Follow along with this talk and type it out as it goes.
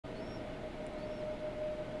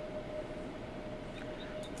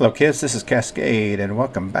Hello kids, this is Cascade and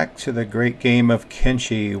welcome back to the great game of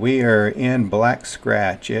Kenshi. We are in Black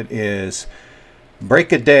Scratch. It is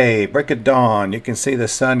break of day, break of dawn. You can see the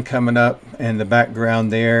sun coming up in the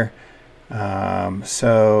background there.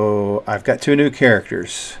 So I've got two new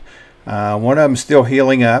characters. One of them still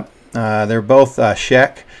healing up. They're both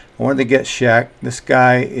Shek. I wanted to get Shek. This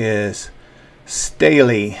guy is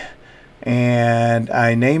Staley and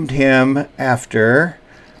I named him after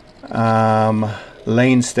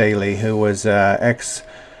Lane Staley, who was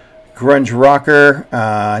ex-grunge rocker.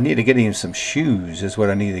 I need to get him some shoes is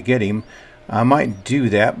what I need to get him. I might do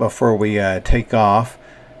that before we take off.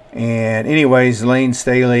 And anyways, Lane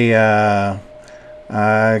Staley got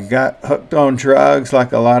hooked on drugs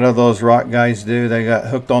like a lot of those rock guys do. They got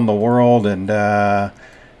hooked on the world and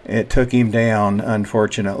it took him down,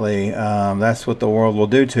 unfortunately. That's what the world will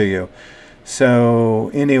do to you. So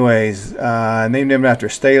anyways, I named him after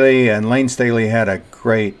Staley, and Lane Staley had a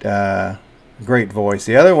great voice.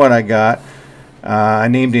 The other one I got, I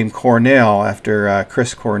named him Cornell after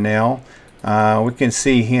Chris Cornell. We can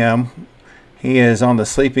see him. He is on the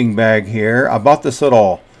sleeping bag here. I bought this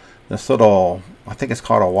little, I think it's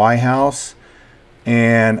called a Y house,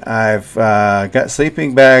 and I've got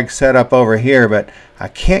sleeping bag set up over here, but I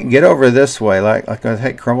can't get over this way. Like I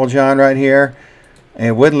hit Crumble John right here.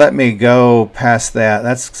 It wouldn't let me go past that.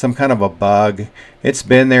 That's some kind of a bug. It's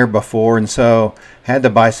been there before, and so I had to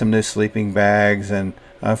buy some new sleeping bags, and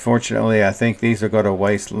unfortunately I think these are going to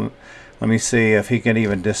waste. Let me see if he can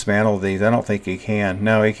even dismantle these. I don't think he can.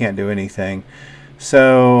 No, he can't do anything.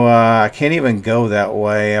 So I can't even go that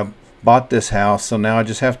way. I bought this house, so now I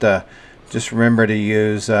just have to remember to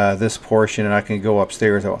use this portion, and I can go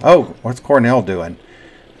upstairs. Oh, what's Cornell doing?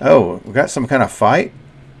 Oh, we got some kind of fight?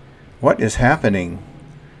 What is happening?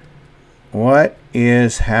 What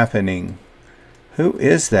is happening? Who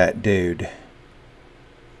is that dude?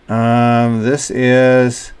 This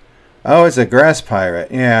is... Oh, it's a grass pirate.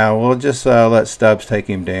 Yeah, we'll just let Stubbs take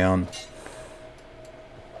him down.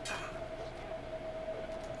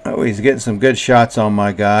 Oh, he's getting some good shots on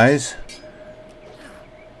my guys.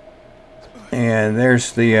 And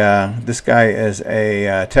there's the... this guy is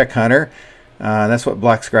a tech hunter. That's what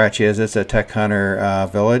Black Scratch is. It's a tech hunter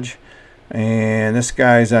village. And this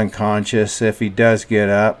guy's unconscious. If he does get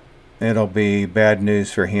up, it'll be bad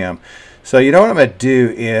news for him. So you know what I'm going to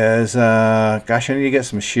do is, gosh, I need to get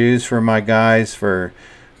some shoes for my guys, for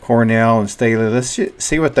Cornell and Staley. Let's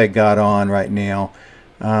see what they got on right now.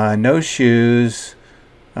 No shoes.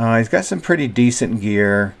 He's got some pretty decent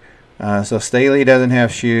gear. So Staley doesn't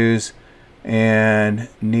have shoes, and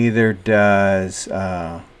neither does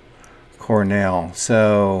Cornell.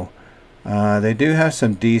 So they do have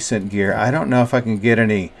some decent gear. I don't know if I can get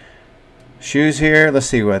any shoes here. Let's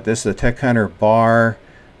see what this is. A Tech Hunter bar.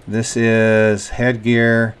 This is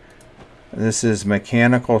headgear. This is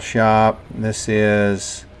mechanical shop. This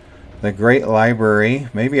is the Great Library.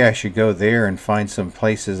 Maybe I should go there and find some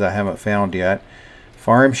places I haven't found yet.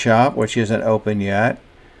 Farm shop, which isn't open yet.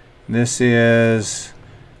 This is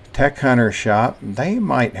Tech Hunter shop. They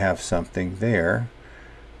might have something there.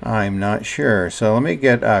 I'm not sure. So let me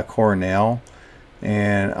get Cornell,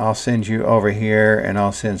 and I'll send you over here, and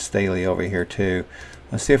I'll send Staley over here too.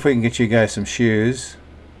 Let's see if we can get you guys some shoes.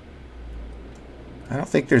 I don't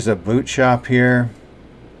think there's a boot shop here.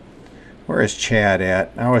 Where is Chad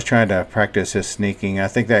at? I was trying to practice his sneaking. I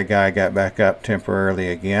think that guy got back up temporarily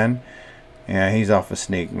again. Yeah, he's off a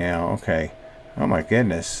sneak now. Okay. Oh my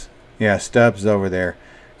goodness. Yeah, Stubbs over there.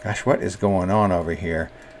 Gosh, what is going on over here?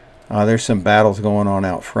 There's some battles going on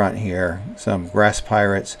out front here. Some grass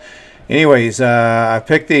pirates. Anyways, I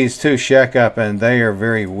picked these two Shek up, and they are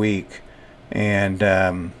very weak. And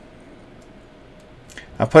I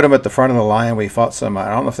put them at the front of the line. We fought some, I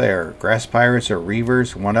don't know if they are grass pirates or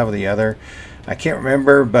reavers, one of the other. I can't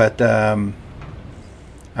remember, but I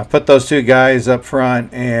put those two guys up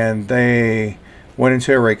front, and they went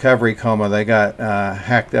into a recovery coma. They got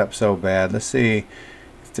hacked up so bad. Let's see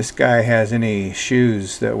if this guy has any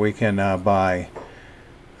shoes that we can buy.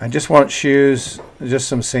 I just want shoes, just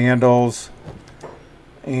some sandals.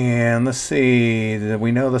 And let's see, do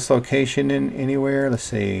we know this location in anywhere? Let's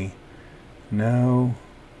see. No.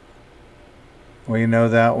 We know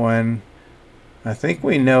that one. I think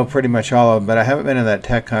we know pretty much all of them, but I haven't been in that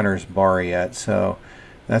Tech Hunter's bar yet, so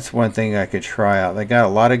that's one thing I could try out. They got a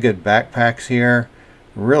lot of good backpacks here.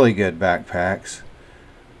 Really good backpacks.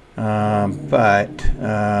 But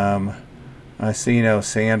I see no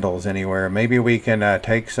sandals anywhere. Maybe we can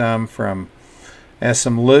take some from as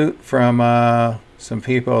some loot from some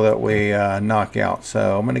people that we knock out.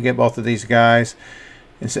 So I'm going to get both of these guys,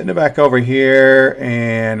 and send it back over here,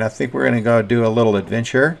 and I think we're going to go do a little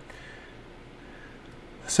adventure.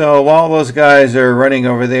 So while those guys are running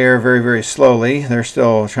over there very, very slowly, they're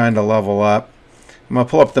still trying to level up. I'm going to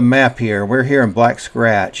pull up the map here. We're here in Black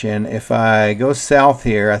Scratch, and if I go south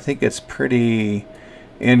here, I think it's pretty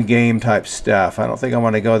in-game type stuff. I don't think I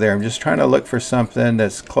want to go there. I'm just trying to look for something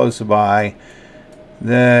that's close by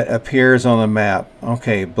that appears on the map.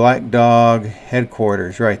 Okay, Black Dog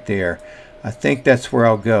headquarters right there. I think that's where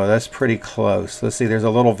I'll go. That's pretty close. Let's see, there's a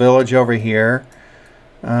little village over here.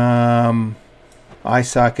 Eye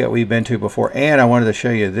socket we've been to before, and I wanted to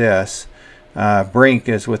show you this. Brink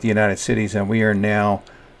is with the United Cities, and we are now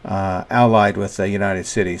allied with the United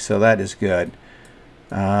Cities, so that is good.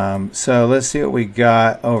 So let's see what we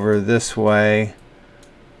got over this way.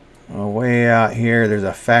 Way out here, there's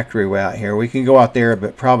a factory way out here. We can go out there,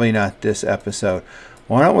 but probably not this episode.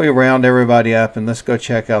 Why don't we round everybody up and let's go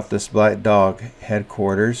check out this Black Dog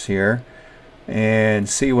headquarters here and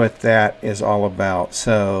see what that is all about.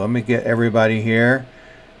 So let me get everybody here.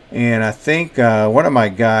 And I think one of my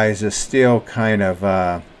guys is still kind of,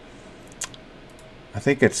 I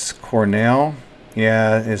think it's Cornell.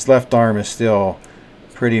 Yeah, his left arm is still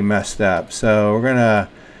pretty messed up. So we're going to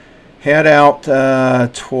head out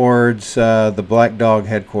towards the Black Dog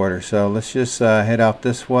headquarters. So let's just head out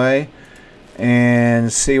this way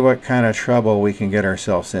and see what kind of trouble we can get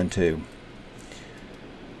ourselves into.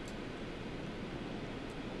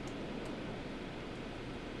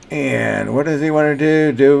 And what does he want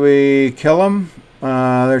to do? Do we kill him?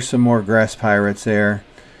 There's some more grass pirates there.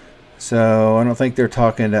 So I don't think they're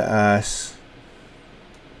talking to us.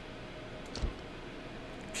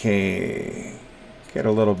 Okay. Get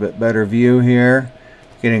a little bit better view here.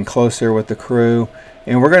 Getting closer with the crew.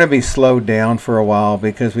 And we're going to be slowed down for a while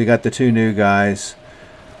because we got the two new guys.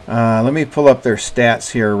 Let me pull up their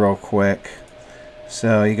stats here real quick.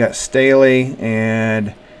 So you got Staley,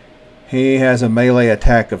 and he has a melee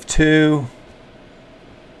attack of 2.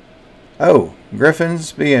 Oh, Griffin,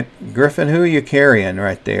 who are you carrying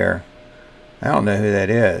right there? I don't know who that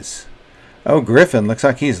is. Oh, Griffin, looks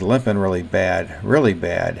like he's limping really bad. Really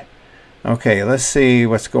bad. Okay, let's see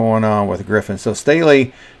what's going on with Griffin. So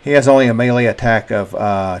Staley, he has only a melee attack of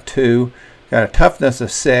 2. Got a toughness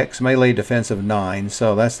of 6, melee defense of 9.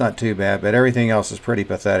 So that's not too bad, but everything else is pretty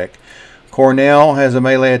pathetic. Cornell has a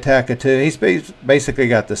melee attack of 2. He's basically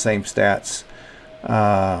got the same stats.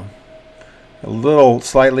 A little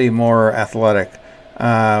slightly more athletic.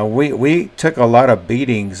 We took a lot of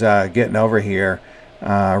beatings getting over here.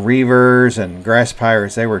 Reavers and grass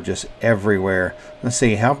pirates, they were just everywhere. Let's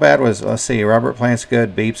see, how bad was, let's see, Robert Plant's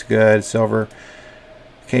good, Beep's good, Silver.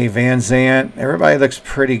 Okay, Van Zant, everybody looks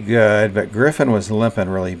pretty good, but Griffin was limping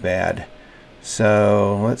really bad.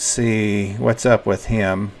 So let's see what's up with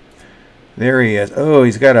him. There he is. Oh,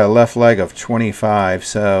 he's got a left leg of 25,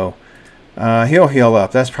 so he'll heal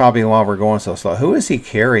up. That's probably why we're going so slow. Who is he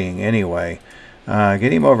carrying anyway?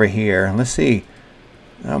 Get him over here. Let's see.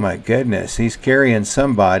 Oh my goodness, he's carrying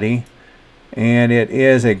somebody, and it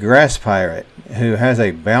is a grass pirate who has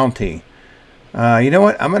a bounty. You know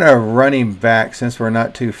what? I'm going to run him back since we're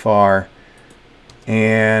not too far,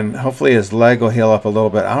 and hopefully his leg will heal up a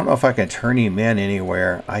little bit. I don't know if I can turn him in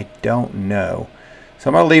anywhere. I don't know.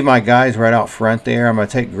 So I'm going to leave my guys right out front there. I'm going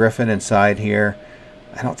to take Griffin inside here.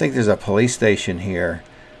 I don't think there's a police station here.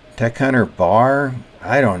 Tech Hunter Bar?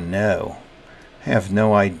 I don't know. I have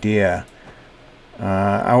no idea.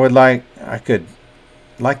 I could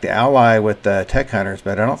like to ally with the tech hunters,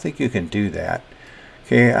 but I don't think you can do that.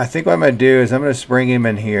 Okay, I think what I'm going to do is I'm going to bring him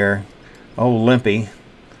in here. Oh, Limpy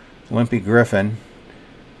Griffin.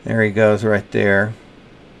 There he goes right there.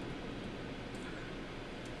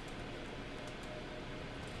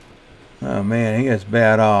 Oh man, he is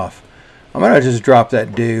bad off. I'm going to just drop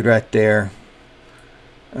that dude right there.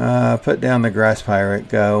 Put down the grass pirate,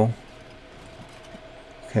 go.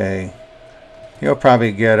 Okay. He'll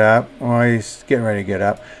probably get up. Oh, he's getting ready to get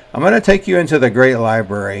up. I'm going to take you into the Great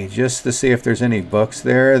Library just to see if there's any books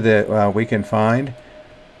there that we can find.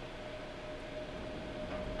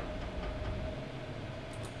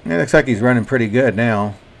 It looks like he's running pretty good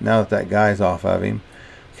now that that guy's off of him.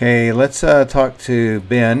 Okay, let's talk to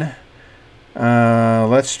Ben.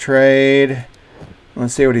 Let's trade.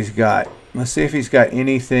 Let's see what he's got. Let's see if he's got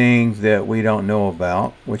anything that we don't know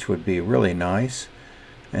about, which would be really nice.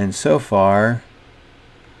 And so far,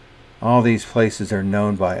 all these places are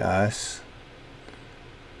known by us.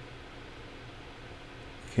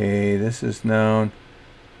 Okay, this is known.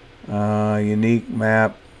 Unique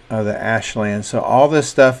map of the Ashlands. So all this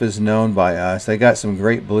stuff is known by us. They got some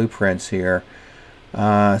great blueprints here.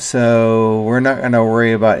 So we're not going to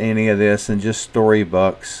worry about any of this and just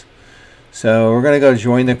storybooks. So we're going to go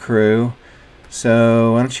join the crew.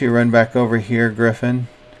 So why don't you run back over here, Griffin,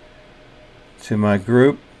 to my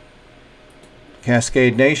group,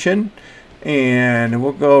 Cascade Nation, and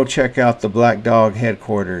we'll go check out the Black Dog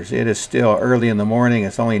headquarters. It is still early in the morning.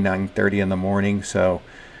 It's only 9:30 in the morning. So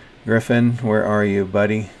Griffin, where are you,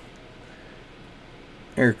 buddy?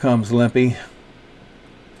 Here comes Limpy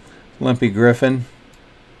Griffin.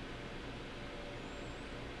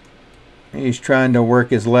 He's trying to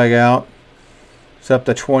work his leg out. It's up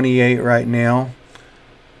to 28 right now.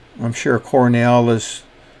 I'm sure Cornell is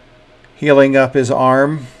healing up his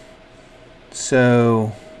arm.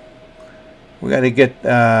 So we got to get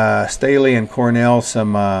Staley and Cornell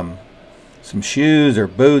some shoes or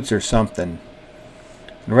boots or something.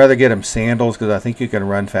 I'd rather get him sandals because I think you can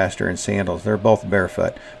run faster in sandals. They're both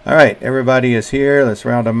barefoot. All right, everybody is here. Let's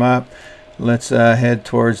round them up. Let's head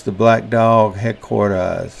towards the Black Dog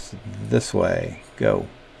headquarters. This way. Go.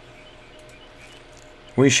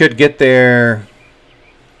 We should get there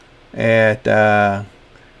at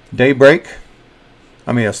daybreak.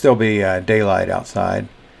 I mean, it'll still be daylight outside.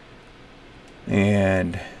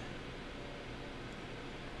 And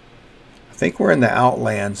I think we're in the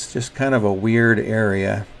Outlands, just kind of a weird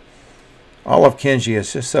area. All of Kenshi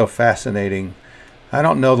is just so fascinating. I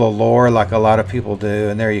don't know the lore like a lot of people do,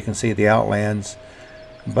 and there you can see the Outlands.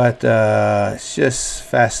 But it's just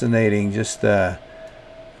fascinating, just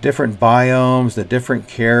different biomes, the different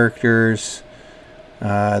characters,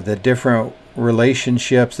 the different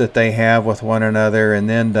relationships that they have with one another, and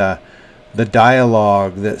then the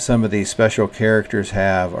dialogue that some of these special characters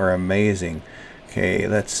have are amazing. Okay,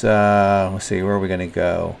 let's see, where are we going to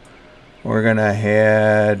go? We're going to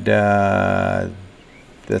head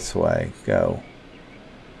this way. Go.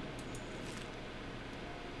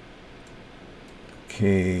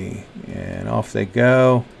 Okay, and off they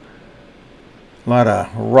go. A lot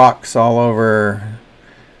of rocks all over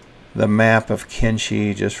the map of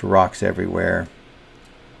Kenshi, just rocks everywhere.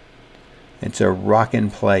 It's a rockin'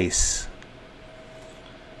 place.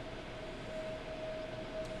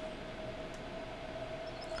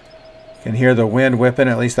 Can hear the wind whipping,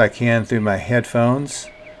 at least I can through my headphones.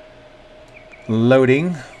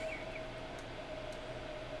 Loading.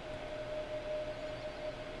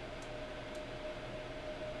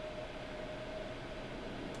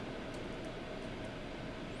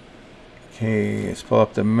 Okay, let's pull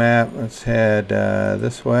up the map. Let's head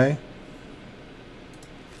this way.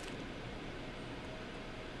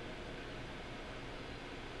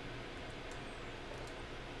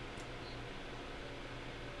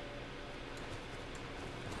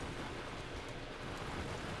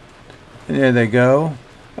 And there they go,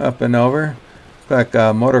 up and over. Like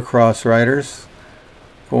motocross riders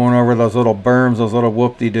going over those little berms, those little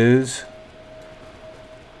whoop-de-doos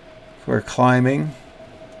for climbing.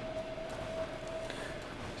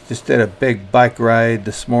 Just did a big bike ride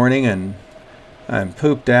this morning and I'm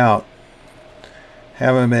pooped out.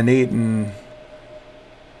 Haven't been eating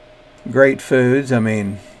great foods. I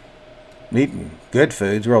mean, eating good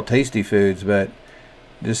foods, real tasty foods, but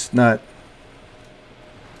just not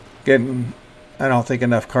getting, I don't think,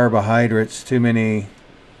 enough carbohydrates, too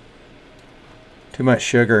much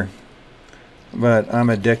sugar. But I'm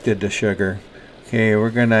addicted to sugar. Okay, we're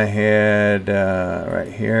gonna head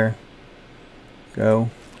right here. Go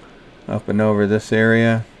up and over this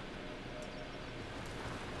area.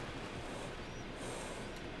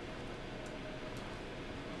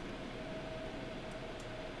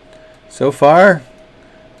 So far,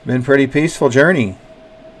 been pretty peaceful journey.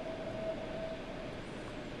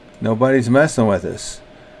 Nobody's messing with us.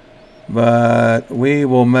 But we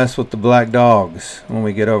will mess with the black dogs when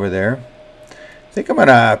we get over there. I think I'm going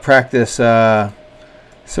to practice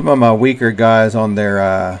some of my weaker guys on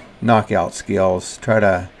their knockout skills. Try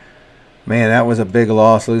to... Man, that was a big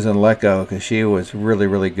loss losing Lecco because she was really,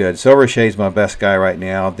 really good. Silver Shade's my best guy right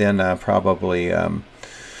now. Then probably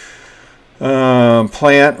Robert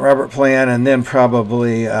Plant, and then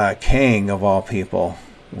probably Kang of all people.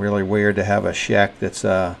 Really weird to have a Shek that's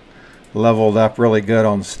leveled up really good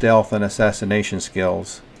on stealth and assassination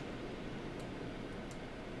skills.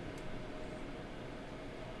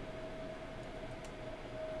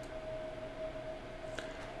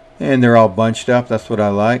 And they're all bunched up. That's what I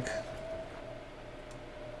like.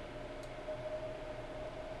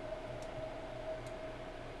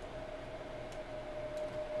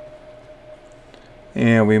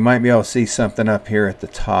 And we might be able to see something up here at the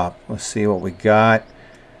top. Let's see what we got.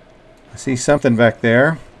 I see something back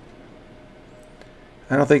there.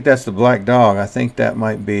 I don't think that's the black dog. I think that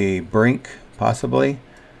might be Brink, possibly.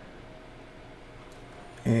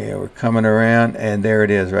 Yeah, we're coming around, and there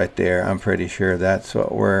it is right there. I'm pretty sure that's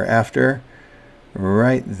what we're after.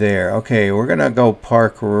 Right there. Okay, we're gonna go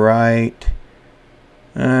park right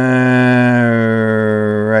right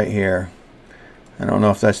here. I don't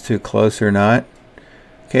know if that's too close or not.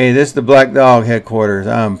 Okay, this is the Black Dog headquarters.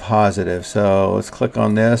 I'm positive. So let's click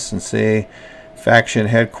on this and see. Faction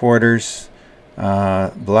headquarters.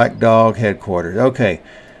 Black Dog headquarters. Okay.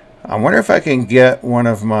 I wonder if I can get one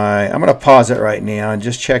of my... I'm going to pause it right now and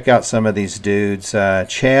just check out some of these dudes.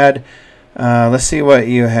 Chad, let's see what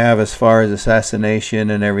you have as far as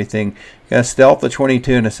assassination and everything. You got stealth of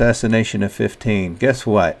 22 and assassination of 15. Guess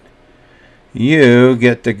what? You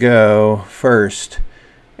get to go first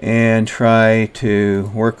and try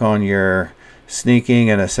to work on your sneaking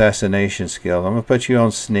and assassination skills. I'm going to put you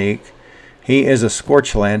on sneak. He is a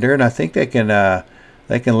Scorchlander, and I think they can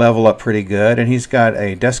level up pretty good. And he's got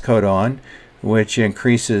a desk coat on, which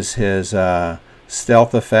increases his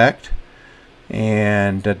stealth effect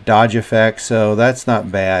and dodge effect, so that's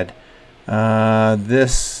not bad.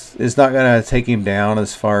 This is not going to take him down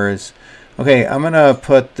as far as... Okay, I'm going to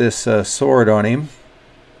put this sword on him.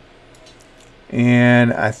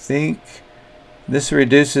 And I think this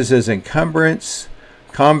reduces his encumbrance.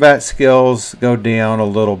 Combat skills go down a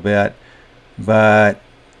little bit. But,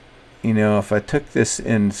 you know, if I took this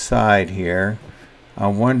inside here, I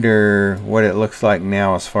wonder what it looks like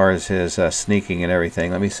now as far as his sneaking and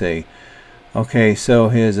everything. Let me see. Okay, so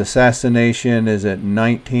his assassination is at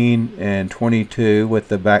 19 and 22 with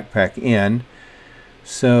the backpack in.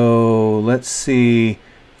 So let's see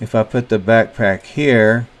if I put the backpack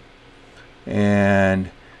here, and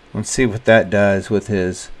let's see what that does with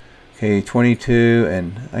his, okay, 22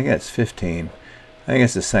 and I think it's 15. I think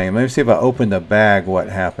it's the same. Let me see if I open the bag what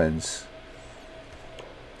happens.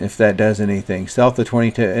 If that does anything. Stealth of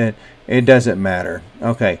 22, it doesn't matter.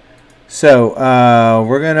 Okay, so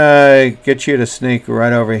we're gonna get you to sneak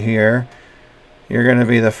right over here. You're gonna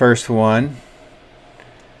be the first one.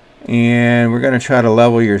 And we're going to try to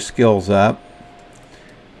level your skills up.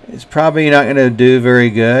 It's probably not going to do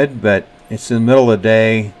very good, but it's in the middle of the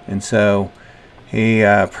day, and so he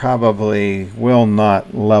probably will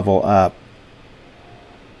not level up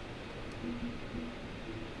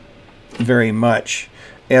very much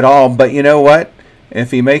at all. But you know what?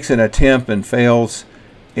 If he makes an attempt and fails,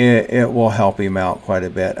 it will help him out quite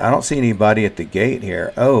a bit. I don't see anybody at the gate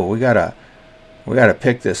here. Oh, we gotta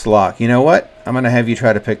pick this lock. You know what? I'm going to have you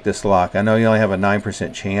try to pick this lock. I know you only have a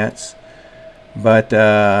 9% chance. But,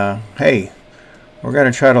 hey, we're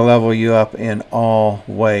going to try to level you up in all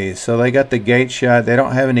ways. So they got the gate shut. They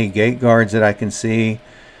don't have any gate guards that I can see.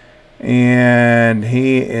 And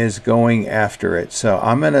he is going after it. So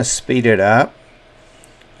I'm going to speed it up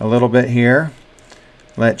a little bit here.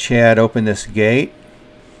 Let Chad open this gate.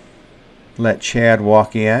 Let Chad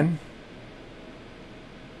walk in.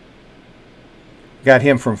 Got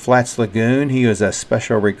him from Flats Lagoon. He was a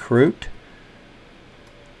special recruit.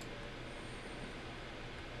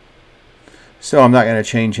 So I'm not going to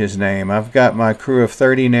change his name. I've got my crew of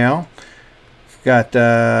 30 now. I've got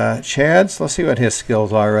Chad's. Let's see what his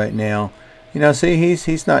skills are right now. You know, see,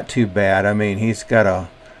 he's not too bad. I mean, he's got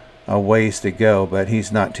a ways to go, but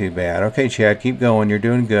he's not too bad. Okay, Chad, keep going. You're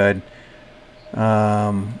doing good.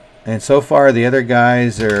 And so far, the other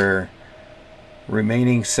guys are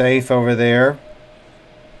remaining safe over there.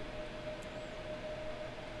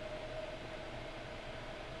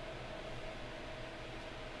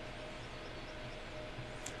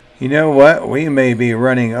 You know what? We may be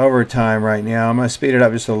running overtime right now. I'm going to speed it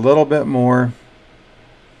up just a little bit more.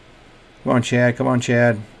 Come on, Chad. Come on,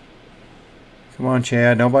 Chad. Come on,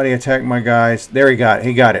 Chad. Nobody attack my guys. There he got it.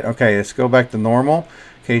 He got it. Okay, let's go back to normal.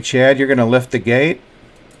 Okay, Chad, you're going to lift the gate.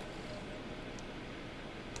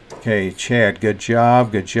 Okay, Chad, good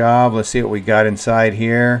job. Good job. Let's see what we got inside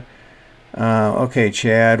here. Okay,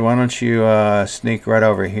 Chad, why don't you sneak right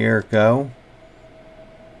over here. Go.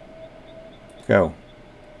 Go.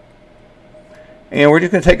 And we're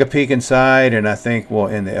just going to take a peek inside, and I think we'll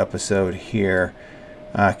end the episode here.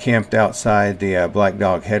 Camped outside the Black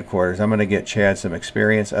Dog headquarters. I'm going to get Chad some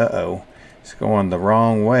experience. Uh-oh. It's going the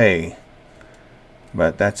wrong way.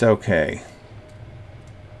 But that's okay.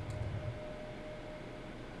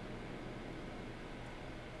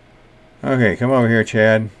 Okay, come over here,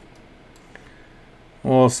 Chad.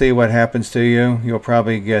 We'll see what happens to you. You'll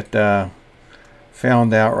probably get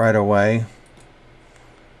found out right away.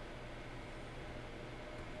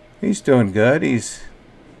 He's doing good.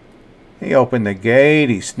 He opened the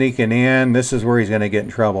gate. He's sneaking in. This is where he's going to get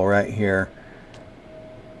in trouble right here.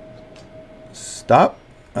 Stop.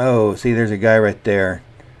 Oh, see, there's a guy right there.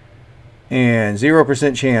 And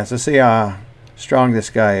 0% chance. Let's see how strong this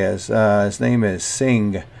guy is. His name is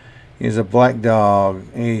Singh. He's a black dog.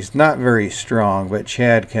 He's not very strong, but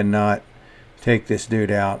Chad cannot take this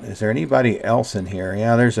dude out. Is there anybody else in here?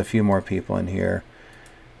 Yeah, there's a few more people in here.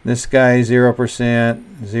 This guy, 0%,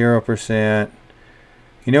 0%.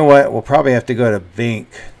 You know what? We'll probably have to go to Bink.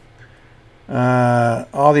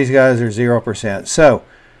 All these guys are 0%. So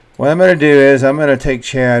what I'm going to do is I'm going to take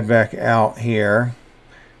Chad back out here.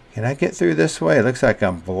 Can I get through this way? It looks like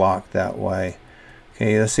I'm blocked that way.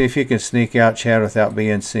 Okay, let's see if you can sneak out, Chad, without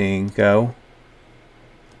being seen. Go.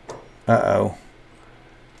 Uh-oh.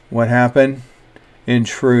 What happened?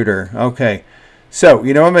 Intruder. Okay. So,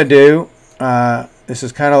 you know what I'm going to do? This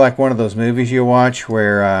is kind of like one of those movies you watch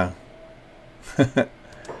where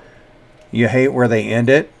you hate where they end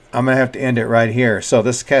it. I'm going to have to end it right here. So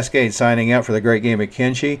this is Cascade signing out for the great game of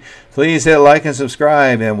Kenshi. Please hit like and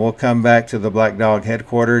subscribe, and we'll come back to the Black Dog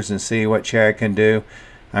headquarters and see what Chad can do.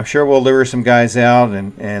 I'm sure we'll lure some guys out,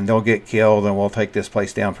 and they'll get killed, and we'll take this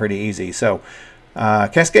place down pretty easy. So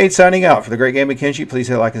Cascade signing out for the great game of Kenshi. Please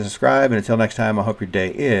hit like and subscribe, and until next time, I hope your day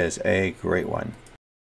is a great one.